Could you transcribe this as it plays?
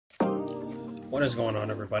What is going on,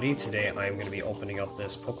 everybody? Today I'm going to be opening up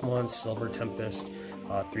this Pokemon Silver Tempest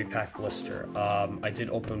 3-pack blister. I did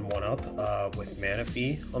open one up with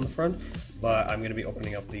Manaphy on the front, but I'm going to be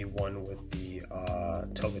opening up the one with the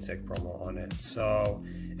Togetic promo on it. So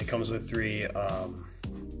it comes with 3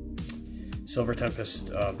 Silver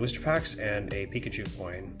Tempest booster packs and a Pikachu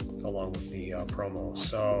coin along with the promo.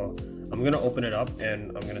 So I'm going to open it up and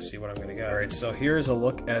I'm going to see what I'm going to get. Alright, so here's a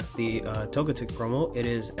look at the Togetic promo. It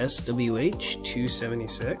is SWH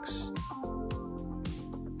 276.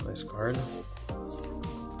 Nice card.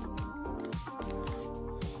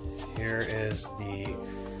 Here is the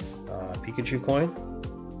Pikachu coin.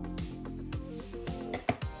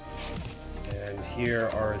 And here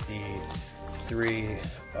are the 3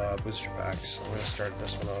 booster packs. I'm going to start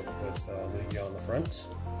this one up with Lugia on the front.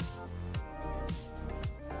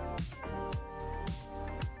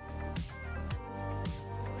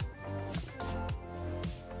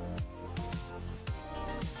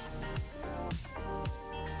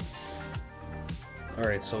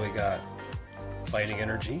 Alright, so we got Fighting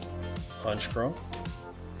Energy, Honchkrow,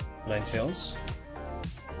 Ninetales,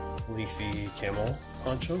 Leafy Camel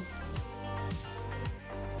Poncho,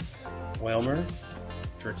 Wailmer,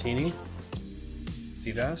 Dratini,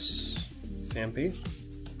 Feebas, Phanpy,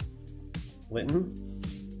 Litten,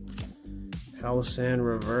 Halosan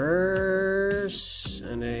Reverse,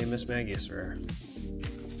 and a Miss Magius rare.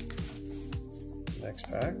 Next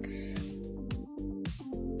pack.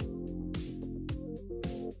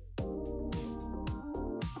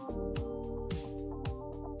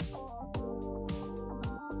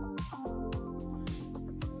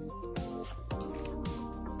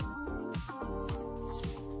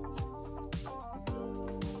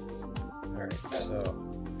 Alright, so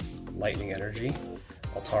Lightning Energy,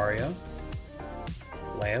 Altaria,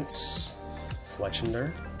 Lance,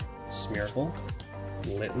 Fletchinder, Smeargle,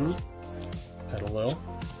 Litten, Petalil,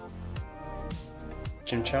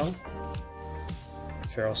 Chinchou,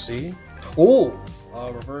 Feral Sea. Oh!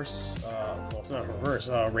 Reverse, well, it's not reverse,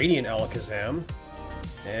 Radiant Alakazam,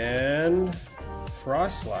 and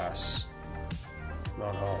Frostlass,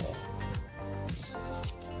 non-hollow.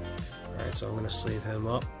 Alright, so I'm going to sleeve him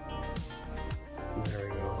up. There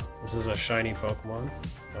we go. This is a shiny Pokemon.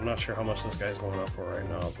 I'm not sure how much this guy's going up for right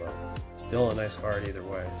now, but still a nice card either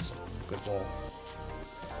way. So good pull.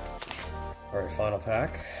 Alright, final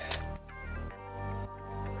pack.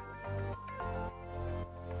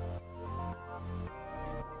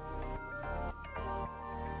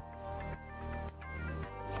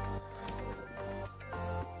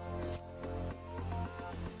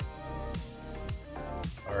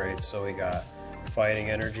 Alright, so we got Fighting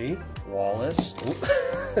Energy, Wallace,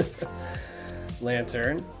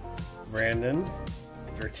 Lantern, Brandon,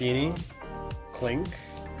 Dratini, Clink,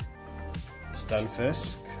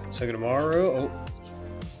 Stunfisk, Togedemaru, oh,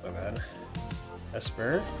 my bad,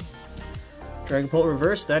 Esper, Dragapult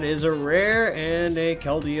Reverse, that is a rare, and a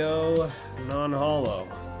Keldeo non-hollow.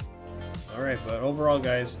 Alright, but overall,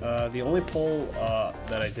 guys, the only pull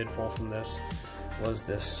that I did pull from this was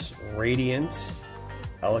this Radiant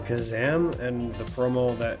Alakazam, and the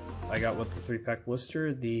promo that I got with the 3-pack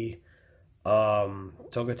blister, the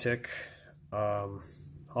Togetic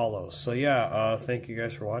hollows. So yeah, thank you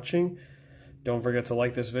guys for watching. Don't forget to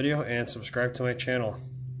like this video and subscribe to my channel.